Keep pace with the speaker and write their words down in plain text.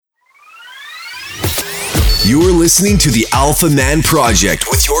You're listening to the Alpha Man Project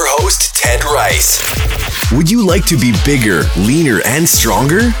with your host, Ted Rice. Would you like to be bigger, leaner, and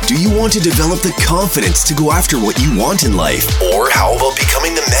stronger? Do you want to develop the confidence to go after what you want in life? Or how about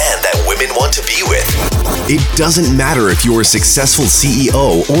becoming the man that women want to be with? It doesn't matter if you're a successful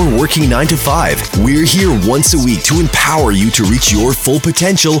CEO or working 9 to 5. We're here once a week to empower you to reach your full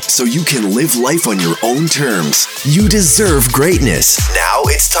potential so you can live life on your own terms. You deserve greatness. Now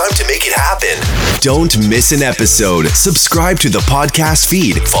it's time to make it happen. Don't miss an episode. Subscribe to the podcast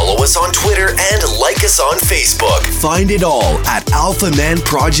feed. Follow us on Twitter and like us on Facebook. Find it all at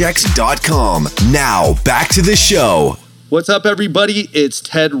alphamanproject.com. Now, back to the show. What's up, everybody? It's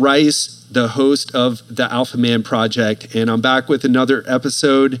Ted Rice, the host of the Alpha Man Project, and I'm back with another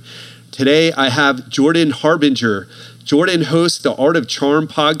episode. Today, I have Jordan Harbinger. Jordan hosts the Art of Charm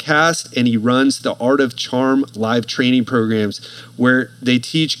podcast, and he runs the Art of Charm live training programs, where they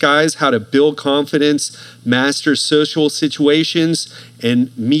teach guys how to build confidence, master social situations,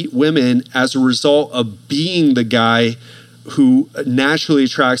 and meet women as a result of being the guy who naturally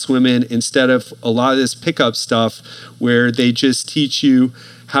attracts women, instead of a lot of this pickup stuff where they just teach you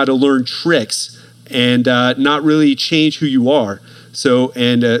how to learn tricks and not really change who you are. So,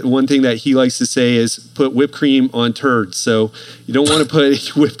 and one thing that he likes to say is put whipped cream on turds. So you don't want to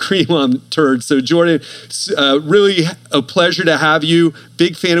put whipped cream on turds. So Jordan, really a pleasure to have you.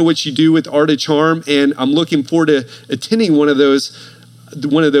 Big fan of what you do with Art of Charm, and I'm looking forward to attending one of those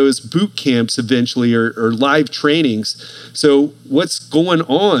boot camps eventually, or live trainings. So what's going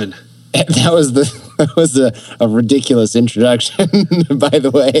on? That was a ridiculous introduction, by the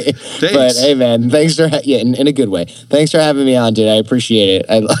way. Thanks. But hey, man, thanks for in a good way. Thanks for having me on, dude. I appreciate it.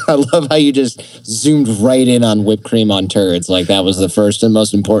 I love how you just zoomed right in on whipped cream on turds. Like that was the first and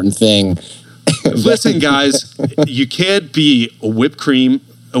most important thing. Listen, guys, you can't be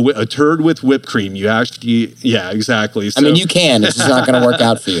a turd with whipped cream. You actually, yeah, exactly. So, I mean, you can. It's just not going to work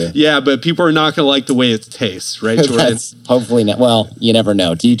out for you. Yeah, but people are not going to like the way it tastes, right, Jordan? Hopefully not. Well, you never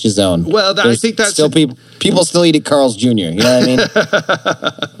know. To each his own. Well, I think that's still people still eat at Carl's Jr. You know what I mean?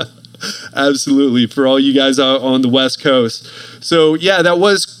 Absolutely. For all you guys out on the West Coast. So yeah, that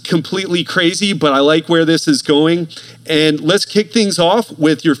was completely crazy, but I like where this is going. And let's kick things off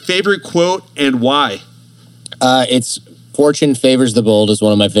with your favorite quote and why. It's "Fortune favors the bold" is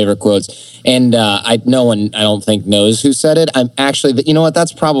one of my favorite quotes, and no one, I don't think, knows who said it. I'm actually, you know what?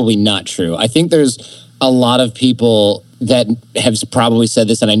 That's probably not true. I think there's a lot of people that have probably said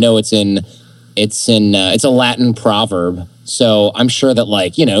this, and I know it's a Latin proverb. So I'm sure that,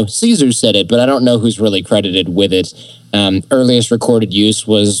 like, you know, Caesar said it, but I don't know who's really credited with it. Earliest recorded use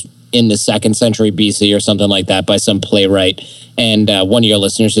was in the 2nd century BC or something like that by some playwright. And one of your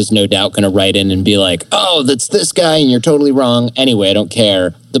listeners is no doubt going to write in and be like, oh, that's this guy and you're totally wrong. Anyway, I don't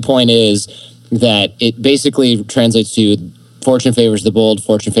care. The point is that it basically translates to fortune favors the bold,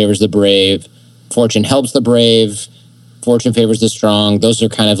 fortune favors the brave, fortune helps the brave, fortune favors the strong. Those are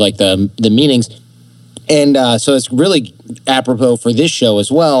kind of like the meanings. And so it's really apropos for this show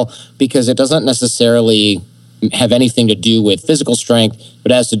as well, because it doesn't necessarily have anything to do with physical strength,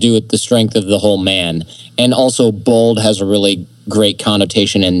 but it has to do with the strength of the whole man. And also bold has a really great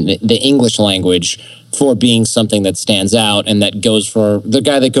connotation in the English language for being something that stands out and that goes for the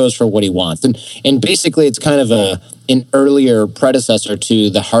guy that goes for what he wants. And basically it's kind of an earlier predecessor to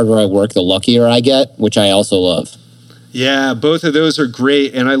the harder I work, the luckier I get, which I also love. Yeah, both of those are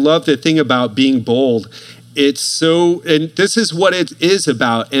great. And I love the thing about being bold. And this is what it is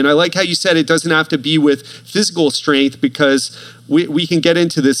about. And I like how you said it doesn't have to be with physical strength, because we can get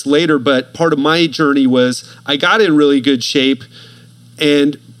into this later, but part of my journey was I got in really good shape,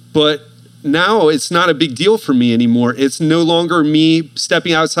 but now it's not a big deal for me anymore. It's no longer me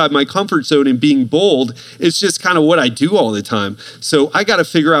stepping outside my comfort zone and being bold. It's just kind of what I do all the time. So I got to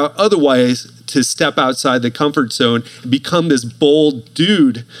figure out other ways to step outside the comfort zone and become this bold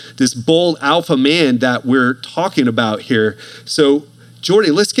dude, this bold alpha man that we're talking about here. So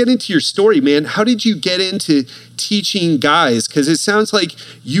Jordan, let's get into your story, man. How did you get into teaching guys? Because it sounds like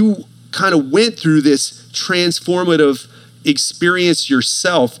you kind of went through this transformative experience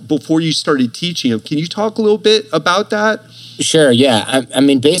yourself before you started teaching them. Can you talk a little bit about that? Sure, yeah. I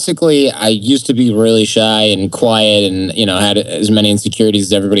mean, basically, I used to be really shy and quiet and, you know, had as many insecurities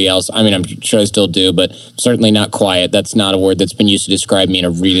as everybody else. I mean, I'm sure I still do, but certainly not quiet. That's not a word that's been used to describe me in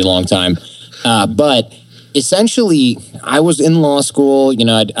a really long time. But essentially, I was in law school. You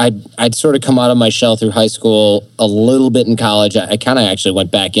know, I'd sort of come out of my shell through high school, a little bit in college. I kind of actually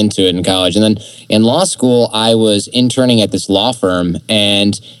went back into it in college. And then in law school, I was interning at this law firm,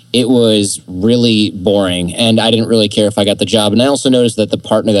 and it was really boring, and I didn't really care if I got the job. And I also noticed that the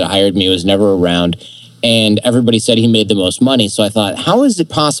partner that hired me was never around. and everybody said he made the most money. So I thought, how is it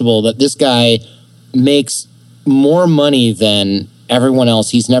possible that this guy makes more money than everyone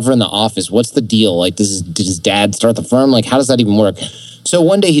else? He's never in the office. What's the deal? Like, did his dad start the firm? Like, how does that even work? So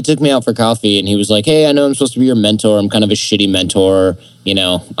one day he took me out for coffee and he was like, hey, I know I'm supposed to be your mentor. I'm kind of a shitty mentor. You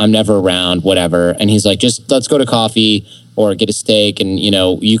know, I'm never around, whatever. And he's like, just let's go to coffee or get a steak and, you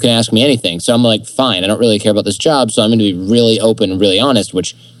know, you can ask me anything. So I'm like, fine, I don't really care about this job. So I'm going to be really open and really honest,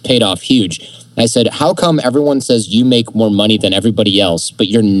 which paid off huge. I said, how come everyone says you make more money than everybody else, but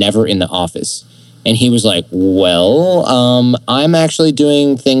you're never in the office? And he was like, well, I'm actually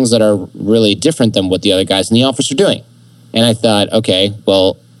doing things that are really different than what the other guys in the office are doing. And I thought, okay,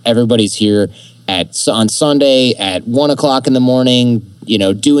 well, everybody's here on Sunday at 1:00 in the morning, you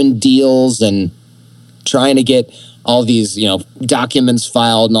know, doing deals and trying to get all these, you know, documents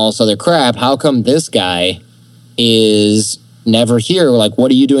filed and all this other crap. How come this guy is never here? We're like,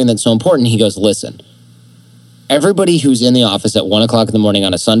 what are you doing that's so important? He goes, listen, everybody who's in the office at 1:00 in the morning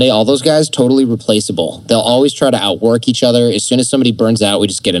on a Sunday, all those guys, totally replaceable. They'll always try to outwork each other. As soon as somebody burns out, we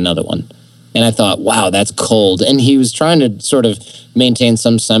just get another one. And I thought, wow, that's cold. And he was trying to sort of maintain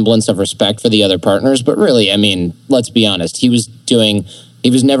some semblance of respect for the other partners. But really, I mean, let's be honest. He was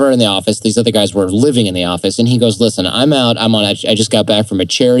never in the office. These other guys were living in the office. And he goes, listen, I just got back from a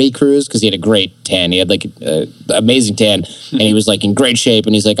charity cruise because he had a great tan. He had like an amazing tan. And he was like in great shape.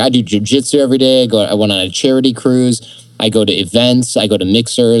 And he's like, I do jujitsu every day. I went on a charity cruise. I go to events. I go to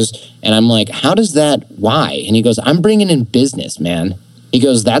mixers. And I'm like, why? And he goes, I'm bringing in business, man. He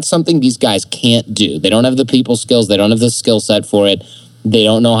goes, that's something these guys can't do. They don't have the people skills. They don't have the skill set for it. They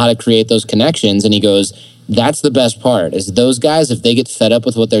don't know how to create those connections. And he goes, that's the best part, is those guys, if they get fed up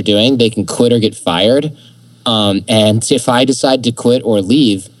with what they're doing, they can quit or get fired. And if I decide to quit or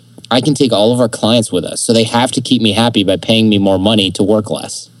leave, I can take all of our clients with us. So they have to keep me happy by paying me more money to work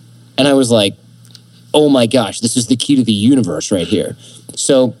less. And I was like, oh my gosh, this is the key to the universe right here.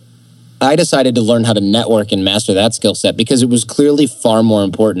 So I decided to learn how to network and master that skill set because it was clearly far more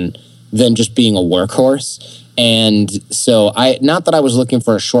important than just being a workhorse. And so not that I was looking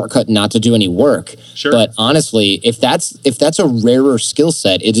for a shortcut not to do any work, sure, but honestly, if that's a rarer skill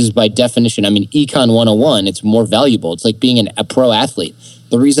set, it is by definition, I mean, Econ 101, it's more valuable. It's like being a pro athlete.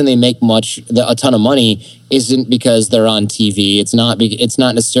 The reason they make a ton of money isn't because they're on TV. It's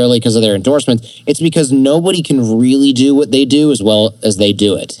not necessarily because of their endorsements. It's because nobody can really do what they do as well as they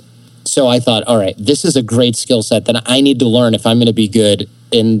do it. So I thought, all right, this is a great skill set that I need to learn if I'm going to be good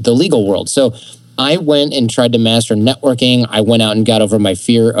in the legal world. So I went and tried to master networking. I went out and got over my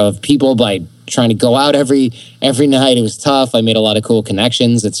fear of people by trying to go out every night. It was tough. I made a lot of cool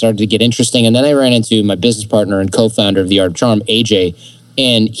connections. It started to get interesting. And then I ran into my business partner and co-founder of The Art of Charm, AJ,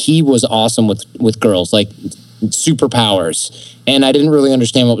 and he was awesome with girls, like superpowers. And I didn't really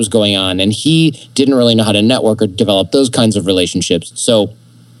understand what was going on. And he didn't really know how to network or develop those kinds of relationships. So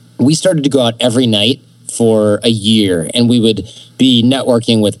we started to go out every night for a year, and we would be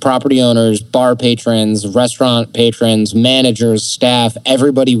networking with property owners, bar patrons, restaurant patrons, managers, staff,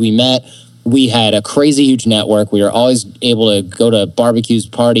 everybody we met. We had a crazy huge network. We were always able to go to barbecues,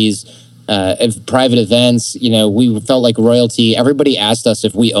 parties, private events. You know, we felt like royalty. Everybody asked us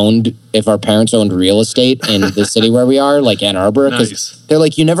if our parents owned real estate in the city where we are, like Ann Arbor. Nice. They're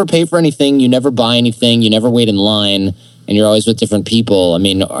like, you never pay for anything, you never buy anything, you never wait in line, and you're always with different people. I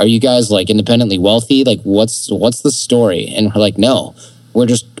mean, are you guys like independently wealthy? Like, what's the story? And we're like, no, we're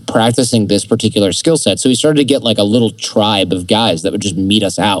just practicing this particular skill set. So we started to get like a little tribe of guys that would just meet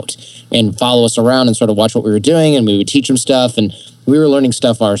us out and follow us around and sort of watch what we were doing. And we would teach them stuff. And we were learning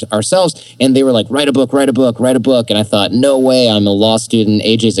stuff ourselves. And they were like, write a book. And I thought, no way, I'm a law student.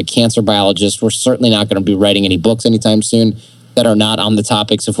 AJ's a cancer biologist. We're certainly not going to be writing any books anytime soon that are not on the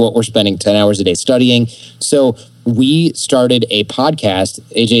topics of what we're spending 10 hours a day studying. So we started a podcast.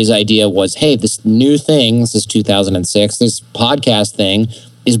 AJ's idea was, hey, this new thing, this is 2006, this podcast thing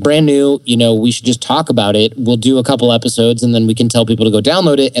is brand new. You know, we should just talk about it. We'll do a couple episodes and then we can tell people to go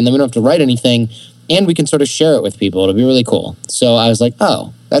download it, and then we don't have to write anything, and we can sort of share it with people. It'll be really cool. So I was like,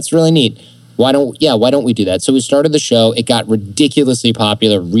 oh, that's really neat. Why don't we do that? So we started the show. It got ridiculously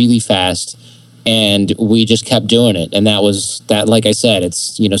popular really fast, and we just kept doing it. And that, like I said,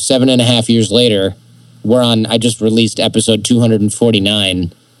 it's, 7.5 years later, I just released episode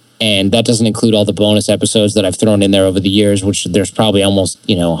 249, and that doesn't include all the bonus episodes that I've thrown in there over the years, which there's probably almost,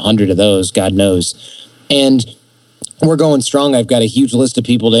 100 of those, God knows. And we're going strong. I've got a huge list of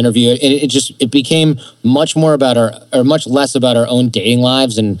people to interview. It became much less about our own dating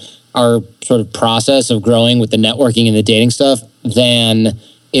lives and our sort of process of growing with the networking and the dating stuff than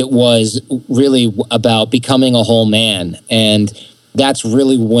it was really about becoming a whole man. And that's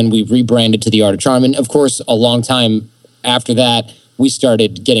really when we rebranded to The Art of Charm. And of course, a long time after that, we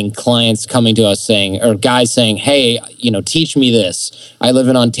started getting clients coming to us saying, or guys saying, hey, teach me this. I live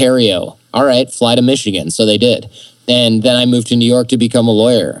in Ontario. All right, fly to Michigan. So they did. And then I moved to New York to become a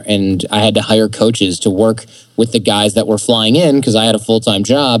lawyer. And I had to hire coaches to work with the guys that were flying in because I had a full-time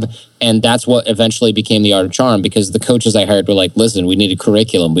job. And that's what eventually became The Art of Charm, because the coaches I hired were like, listen, we need a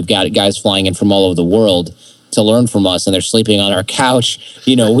curriculum. We've got guys flying in from all over the world to learn from us, and they're sleeping on our couch.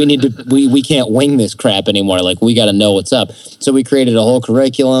 We can't wing this crap anymore. Like, we got to know what's up. So we created a whole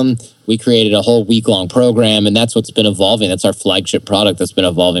curriculum. We created a whole week-long program, and that's what's been evolving. That's our flagship product that's been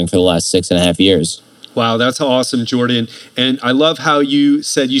evolving for the last 6.5 years. Wow, that's awesome, Jordan. And I love how you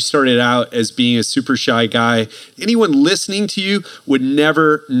said you started out as being a super shy guy. Anyone listening to you would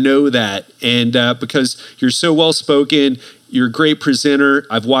never know that. And because you're so well-spoken, you're a great presenter.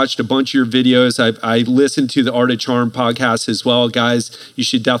 I've watched a bunch of your videos. I listened to the Art of Charm podcast as well. Guys, you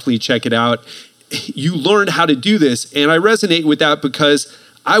should definitely check it out. You learned how to do this. And I resonate with that because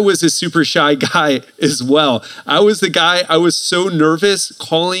I was a super shy guy as well. I was the guy, I was so nervous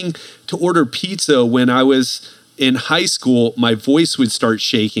calling to order pizza when I was in high school. My voice would start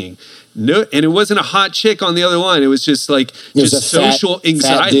shaking. No, and it wasn't a hot chick on the other line. It was just like social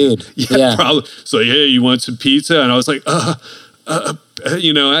anxiety. Fat dude. Yeah. Probably. So, hey, you want some pizza? And I was like,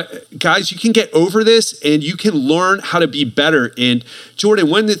 guys, you can get over this and you can learn how to be better. And Jordan,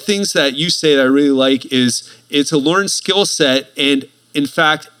 one of the things that you say that I really like is it's a learned skill set. And in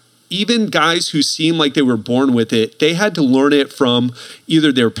fact, even guys who seem like they were born with it, they had to learn it from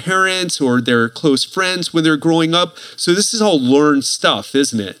either their parents or their close friends when they're growing up. So this is all learned stuff,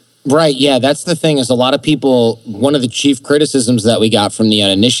 isn't it? Right. Yeah, that's the thing, is a lot of people, one of the chief criticisms that we got from the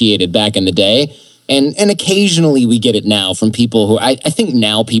uninitiated back in the day, and occasionally we get it now from people who, I think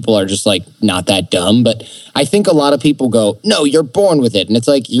now people are just like not that dumb, but I think a lot of people go, no, you're born with it. And it's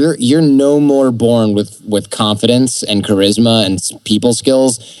like, you're no more born with confidence and charisma and people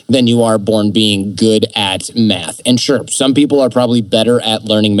skills than you are born being good at math. And sure, some people are probably better at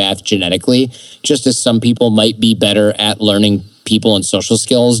learning math genetically, just as some people might be better at learning people and social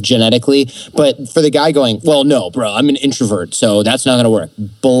skills genetically. But for the guy going, well, no, bro, I'm an introvert, so that's not going to work.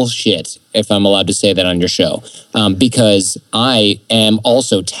 Bullshit, if I'm allowed to say that on your show. Because I am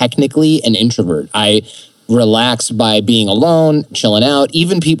also technically an introvert. I relax by being alone, chilling out.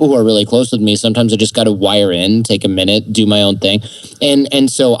 Even people who are really close with me, sometimes I just got to wire in, take a minute, do my own thing. And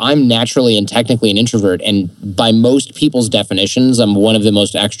so I'm naturally and technically an introvert. And by most people's definitions, I'm one of the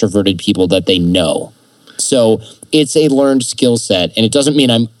most extroverted people that they know. So it's a learned skill set, and it doesn't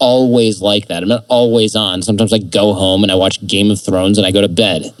mean I'm always like that. I'm not always on. Sometimes I go home and I watch Game of Thrones and I go to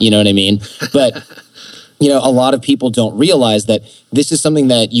bed. You know what I mean? But a lot of people don't realize that this is something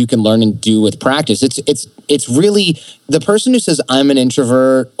that you can learn and do with practice. It's really the person who says I'm an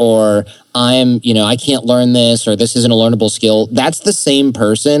introvert or I can't learn this or this isn't a learnable skill. That's the same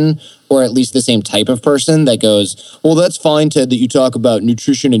person, or at least the same type of person that goes, well, that's fine, Ted, that you talk about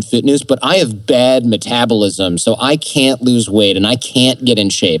nutrition and fitness, but I have bad metabolism, so I can't lose weight and I can't get in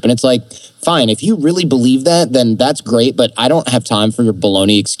shape. And it's like, fine, if you really believe that, then that's great, but I don't have time for your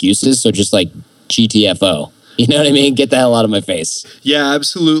baloney excuses, so just like GTFO. You know what I mean? Get the hell out of my face. Yeah,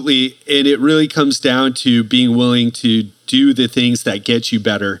 absolutely. And it really comes down to being willing to do the things that get you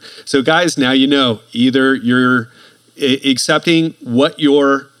better. So guys, now either you're accepting where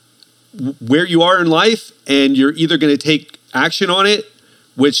you are in life, and you're either going to take action on it,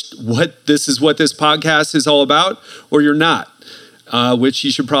 this is what this podcast is all about, or you're not, which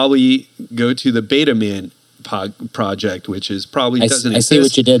you should probably go to the Beta Man project, which is probably doesn't exist. I see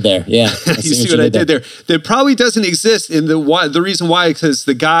what you did there. Yeah. You see what I did there. That probably doesn't exist. And the reason why, because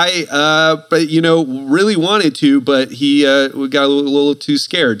the guy, really wanted to, but he got a little too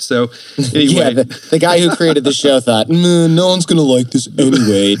scared. So anyway. Yeah, the guy who created the show thought, no one's going to like this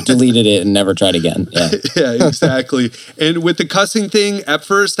anyway, deleted it and never tried again. Yeah. Yeah, exactly. And with the cussing thing, at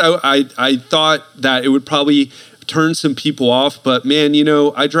first I thought that it would probably turn some people off, but man,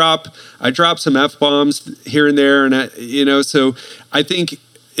 I drop some F-bombs here and there, and so I think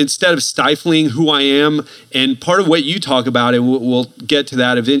instead of stifling who I am, and part of what you talk about, and we'll get to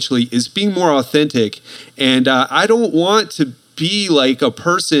that eventually, is being more authentic. And I don't want to be like a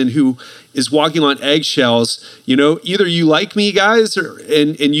person who is walking on eggshells. Either you like me, guys,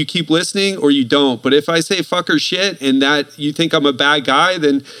 and you keep listening, or you don't. But if I say fuck or shit and that you think I'm a bad guy,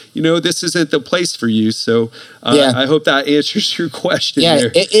 then this isn't the place for you. So I hope that answers your question. Yeah,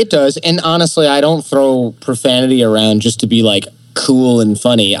 there. It does. And honestly, I don't throw profanity around just to be like, cool and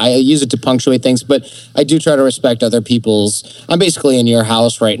funny. I use it to punctuate things, but I do try to respect other people's. I'm basically in your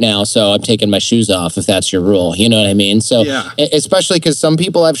house right now, so I'm taking my shoes off if that's your rule. You know what I mean? So, especially because some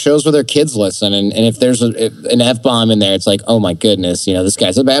people have shows where their kids listen, and if there's an F-bomb in there, it's like, oh my goodness, this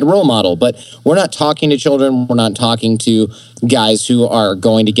guy's a bad role model. But we're not talking to children. We're not talking to guys who are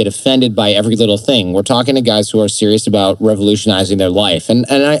going to get offended by every little thing. We're talking to guys who are serious about revolutionizing their life. And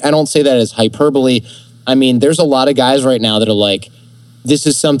I don't say that as hyperbole. I mean, there's a lot of guys right now that are like, this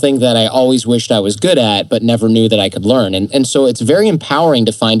is something that I always wished I was good at, but never knew that I could learn. And so it's very empowering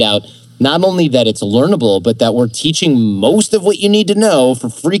to find out not only that it's learnable, but that we're teaching most of what you need to know for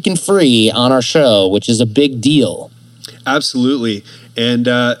freaking free on our show, which is a big deal. Absolutely. And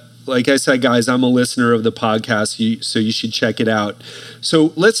like I said, guys, I'm a listener of the podcast, so you should check it out.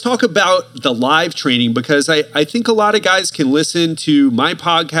 So let's talk about the live training, because I think a lot of guys can listen to my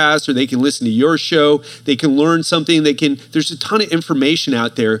podcast or they can listen to your show. They can learn something. There's a ton of information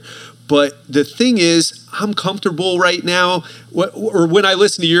out there. But the thing is, I'm comfortable right now. Or when I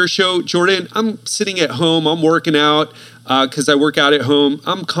listen to your show, Jordan, I'm sitting at home, I'm working out because I work out at home.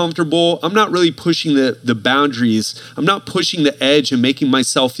 I'm comfortable. I'm not really pushing the boundaries. I'm not pushing the edge and making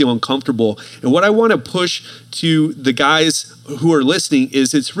myself feel uncomfortable. And what I want to push to the guys who are listening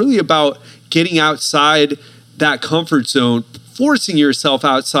is it's really about getting outside that comfort zone, forcing yourself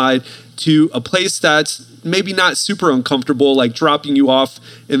outside to a place that's maybe not super uncomfortable, like dropping you off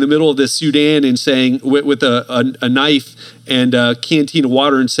in the middle of the Sudan and saying with a knife and a canteen of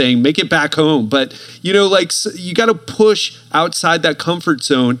water and saying, make it back home. But, you got to push outside that comfort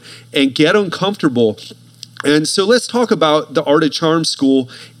zone and get uncomfortable. And so let's talk about the Art of Charm School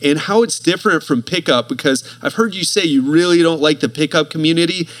and how it's different from pickup, because I've heard you say you really don't like the pickup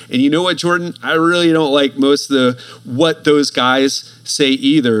community. And you know what, Jordan? I really don't like most of what those guys say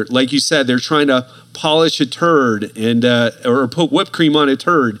either. Like you said, they're trying to polish a turd and or put whipped cream on a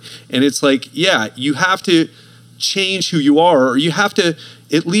turd. And it's like, yeah, you have to change who you are, or you have to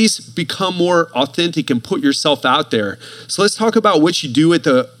at least become more authentic and put yourself out there. So let's talk about what you do at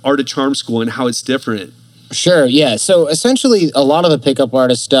the Art of Charm School and how it's different. Sure, yeah. So essentially, a lot of the pickup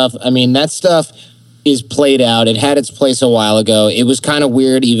artist stuff, I mean, that stuff is played out. It had its place a while ago. It was kind of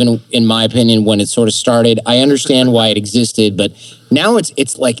weird, even in my opinion, when it sort of started. I understand why it existed, but now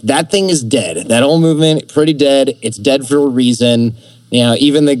it's like that thing is dead. That whole movement, pretty dead. It's dead for a reason.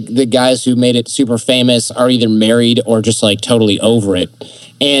 Even the guys who made it super famous are either married or just like totally over it,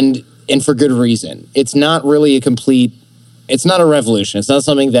 and for good reason. It's not really it's not a revolution. It's not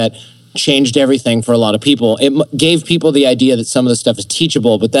something that changed everything for a lot of people. It gave people the idea that some of the stuff is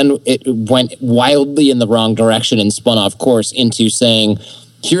teachable, but then it went wildly in the wrong direction and spun off course into saying,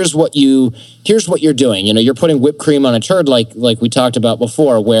 here's what you're doing. You're putting whipped cream on a turd, like we talked about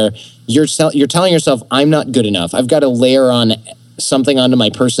before, where you're telling yourself, I'm not good enough. I've got to layer on something onto my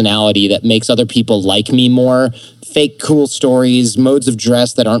personality that makes other people like me more. Fake cool stories, modes of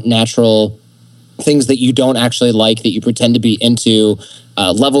dress that aren't natural, things that you don't actually like that you pretend to be into,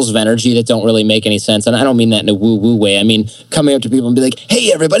 levels of energy that don't really make any sense. And I don't mean that in a woo-woo way. I mean, coming up to people and be like,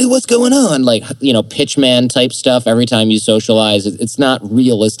 hey, everybody, what's going on? Like, pitchman type stuff every time you socialize. It's not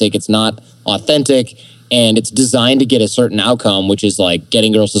realistic. It's not authentic. And it's designed to get a certain outcome, which is like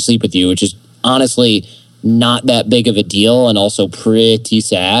getting girls to sleep with you, which is honestly not that big of a deal and also pretty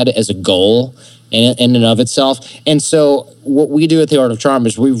sad as a goal in and of itself. And so what we do at the Art of Charm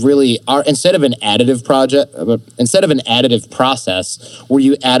is we really are, instead of an additive process where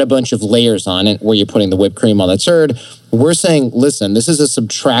you add a bunch of layers on it, where you're putting the whipped cream on the turd, we're saying, listen, this is a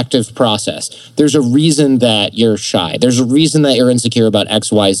subtractive process. There's a reason that you're shy. There's a reason that you're insecure about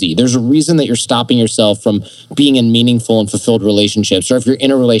X, Y, Z. There's a reason that you're stopping yourself from being in meaningful and fulfilled relationships. Or if you're in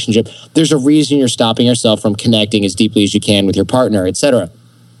a relationship, there's a reason you're stopping yourself from connecting as deeply as you can with your partner, etc.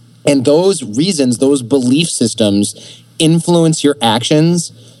 And those reasons, those belief systems influence your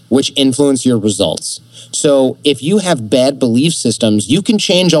actions, which influence your results. So if you have bad belief systems, you can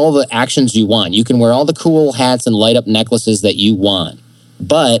change all the actions you want. You can wear all the cool hats and light up necklaces that you want.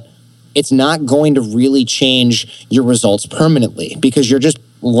 But it's not going to really change your results permanently because you're just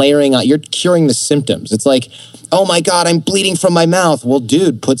layering out, you're curing the symptoms. It's like, oh my God, I'm bleeding from my mouth. Well,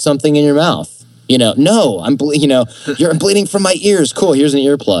 dude, put something in your mouth. No, I'm bleeding from my ears. Cool, here's an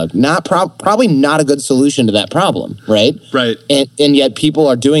earplug. Probably not a good solution to that problem, right? Right. And yet people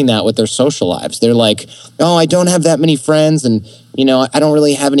are doing that with their social lives. They're like, oh, I don't have that many friends, and I don't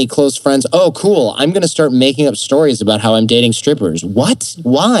really have any close friends. Oh, cool. I'm going to start making up stories about how I'm dating strippers. What?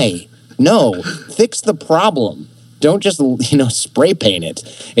 Why? No, fix the problem. Don't just spray paint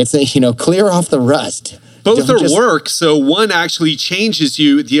it. It's clear off the rust. Both are work. So one actually changes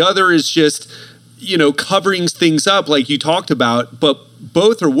you. The other is just covering things up like you talked about, but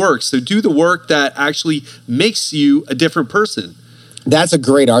both are work. So do the work that actually makes you a different person. That's a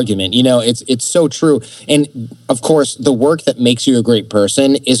great argument. It's so true. And of course, the work that makes you a great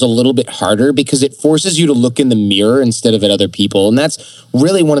person is a little bit harder because it forces you to look in the mirror instead of at other people. And that's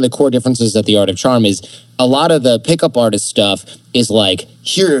really one of the core differences at the Art of Charm is a lot of the pickup artist stuff is like,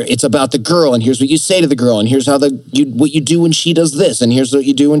 here, it's about the girl, and here's what you say to the girl, and here's how what you do when she does this, and here's what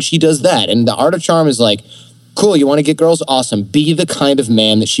you do when she does that. And the Art of Charm is like, cool, you want to get girls? Awesome. Be the kind of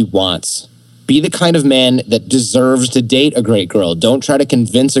man that she wants. Be the kind of man that deserves to date a great girl. Don't try to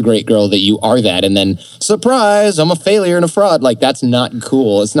convince a great girl that you are that. And then, surprise, I'm a failure and a fraud. Like, that's not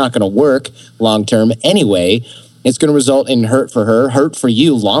cool. It's not going to work long term anyway. It's going to result in hurt for her, hurt for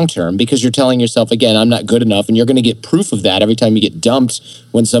you long term, because you're telling yourself, again, I'm not good enough. And you're going to get proof of that every time you get dumped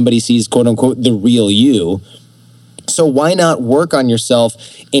when somebody sees, quote unquote, the real you. So why not work on yourself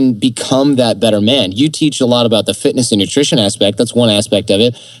and become that better man? You teach a lot about the fitness and nutrition aspect. That's one aspect of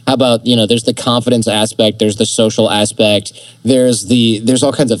it. How about, there's the confidence aspect, there's the social aspect, there's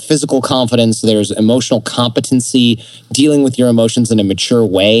all kinds of physical confidence, there's emotional competency, dealing with your emotions in a mature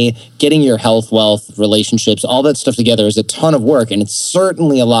way, getting your health, wealth, relationships, all that stuff together is a ton of work. And it's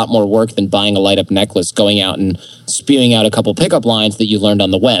certainly a lot more work than buying a light up necklace, going out and spewing out a couple pickup lines that you learned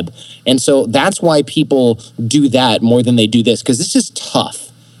on the web. And so that's why people do that more than they do this, because it's just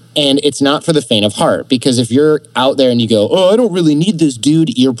tough. And it's not for the faint of heart, because if you're out there and you go, oh, I don't really need this,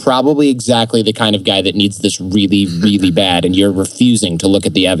 dude, you're probably exactly the kind of guy that needs this really, really bad, and you're refusing to look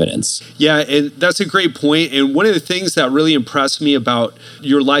at the evidence. Yeah, and that's a great point. And one of the things that really impressed me about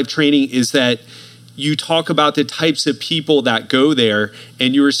your live training is that you talk about the types of people that go there,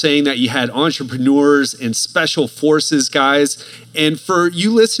 and you were saying that you had entrepreneurs and special forces guys. And for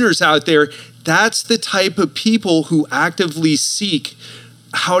you listeners out there, that's the type of people who actively seek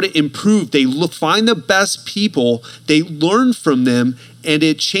how to improve. They find the best people, they learn from them, and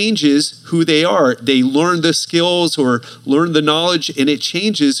it changes who they are. They learn the skills or learn the knowledge, and it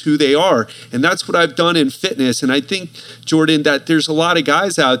changes who they are. And that's what I've done in fitness. And I think, Jordan, that there's a lot of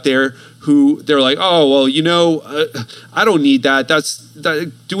guys out there who they're like, oh, well, I don't need that.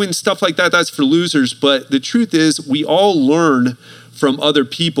 Doing stuff like that, that's for losers. But the truth is, we all learn from other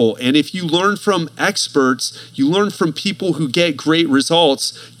people. And if you learn from experts, you learn from people who get great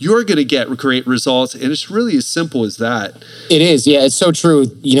results, you're going to get great results. And it's really as simple as that. It is. Yeah, it's so true.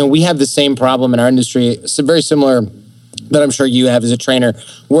 We have the same problem in our industry. It's very similar that I'm sure you have as a trainer,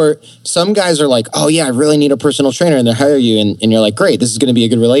 where some guys are like, oh yeah, I really need a personal trainer, and they hire you, and you're like, great, this is going to be a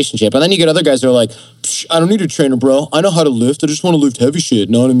good relationship. And then you get other guys that are like, I don't need a trainer, bro. I know how to lift. I just want to lift heavy shit.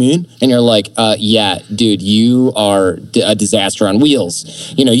 Know what I mean? And you're like, yeah, dude, you are a disaster on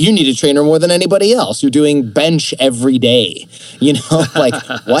wheels. You need a trainer more than anybody else. You're doing bench every day. Like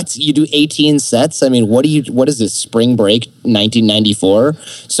what? You do 18 sets? I mean, what is this, spring break 1994?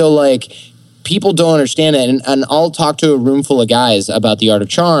 So like, people don't understand it. And I'll talk to a room full of guys about the Art of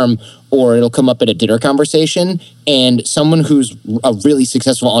Charm, or it'll come up at a dinner conversation, and someone who's a really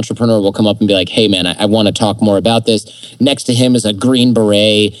successful entrepreneur will come up and be like, hey man, I want to talk more about this. Next to him is a green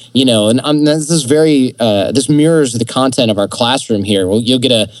beret, and this mirrors the content of our classroom here. Well, you'll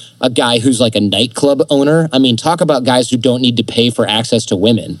get a guy who's like a nightclub owner. I mean, talk about guys who don't need to pay for access to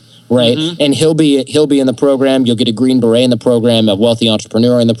women. Right. Mm-hmm. And he'll be in the program. You'll get a green beret in the program, a wealthy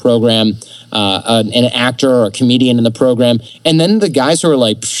entrepreneur in the program, an actor or a comedian in the program. And then the guys who are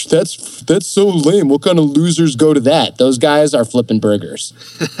like, that's so lame. What kind of losers go to that? Those guys are flipping burgers.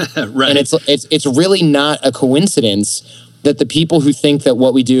 Right. And it's really not a coincidence that the people who think that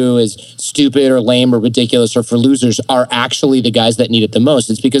what we do is stupid or lame or ridiculous or for losers are actually the guys that need it the most.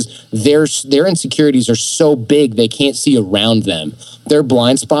 It's because their insecurities are so big they can't see around them. Their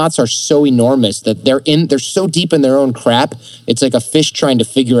blind spots are so enormous that they're so deep in their own crap. It's like a fish trying to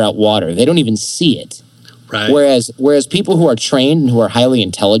figure out water. They don't even see it. Right. Whereas people who are trained and who are highly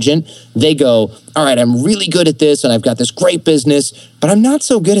intelligent, they go, all right, I'm really good at this and I've got this great business, but I'm not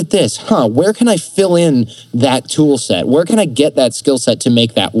so good at this. Where can I fill in that tool set? Where can I get that skill set to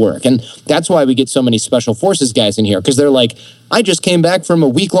make that work? And that's why we get so many special forces guys in here, because they're like, I just came back from a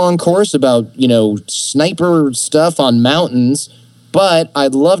week-long course about, sniper stuff on mountains, but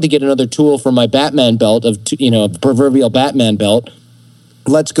I'd love to get another tool for my Batman belt proverbial Batman belt.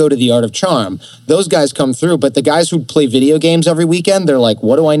 Let's go to the Art of Charm. Those guys come through, but the guys who play video games every weekend, they're like,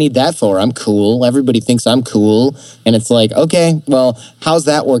 what do I need that for? I'm cool. Everybody thinks I'm cool. And it's like, okay, well, how's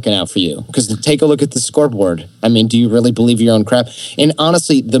that working out for you? Because take a look at the scoreboard. I mean, do you really believe your own crap? And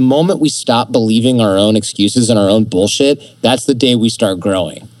honestly, the moment we stop believing our own excuses and our own bullshit, that's the day we start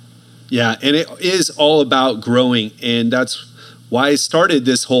growing. Yeah, and it is all about growing. And that's why I started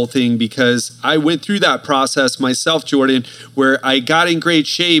this whole thing, because I went through that process myself, Jordan, where I got in great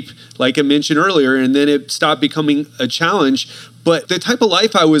shape, like I mentioned earlier, and then it stopped becoming a challenge. But the type of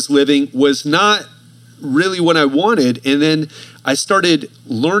life I was living was not really what I wanted. And then I started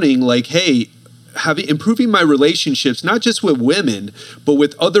learning, like, hey, improving my relationships, not just with women, but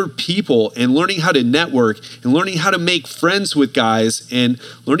with other people, and learning how to network and learning how to make friends with guys and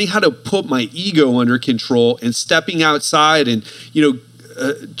learning how to put my ego under control and stepping outside and,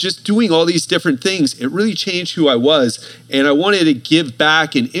 just doing all these different things. It really changed who I was. And I wanted to give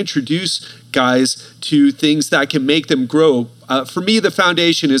back and introduce guys to things that can make them grow. For me, the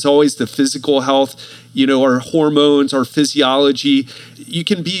foundation is always the physical health, our hormones, our physiology. You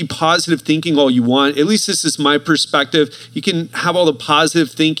can be positive thinking all you want. At least this is my perspective. You can have all the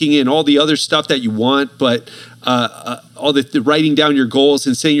positive thinking and all the other stuff that you want, but all the writing down your goals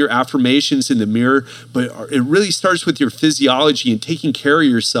and saying your affirmations in the mirror. But it really starts with your physiology and taking care of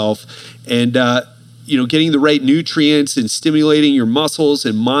yourself, and getting the right nutrients and stimulating your muscles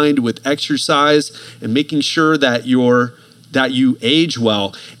and mind with exercise and making sure that you age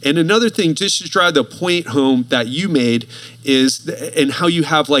well. And another thing, just to drive the point home that you made, is and how you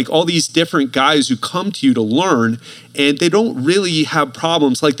have like all these different guys who come to you to learn, and they don't really have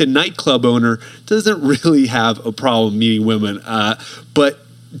problems. Like the nightclub owner doesn't really have a problem meeting women, but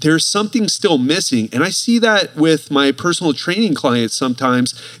there's something still missing. And I see that with my personal training clients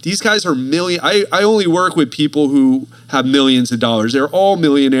sometimes. These guys are I only work with people who have millions of dollars. They're all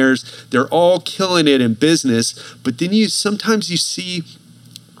millionaires. They're all killing it in business. But then sometimes you see,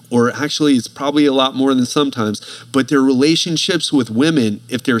 or actually it's probably a lot more than sometimes, but their relationships with women,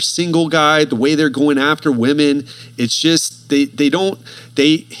 if they're a single guy, the way they're going after women, it's just, they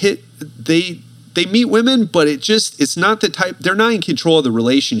meet women, but it's not the type, they're not in control of the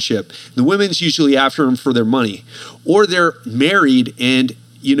relationship. The women's usually after them for their money, or they're married and,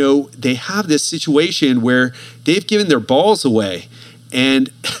 they have this situation where they've given their balls away, and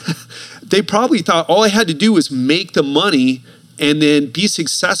they probably thought all I had to do was make the money and then be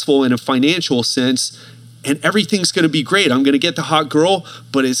successful in a financial sense, and everything's going to be great. I'm going to get the hot girl,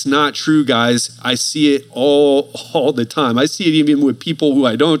 but it's not true, guys. I see it all the time. I see it even with people who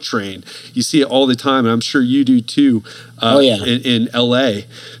I don't train. You see it all the time, and I'm sure you do too. In LA.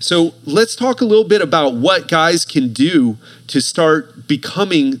 So let's talk a little bit about what guys can do to start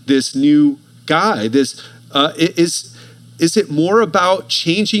becoming this new guy. Is it more about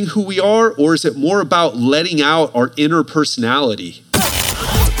changing who we are, or is it more about letting out our inner personality?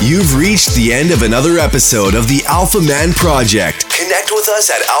 You've reached the end of another episode of the Alpha Man Project. Connect with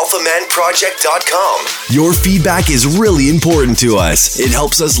us at alphamanproject.com. Your feedback is really important to us. It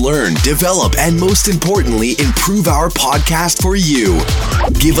helps us learn, develop, and most importantly, improve our podcast for you.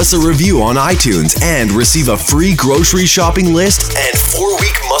 Give us a review on iTunes and receive a free grocery shopping list and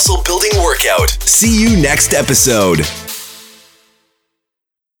 4-week muscle building workout. See you next episode.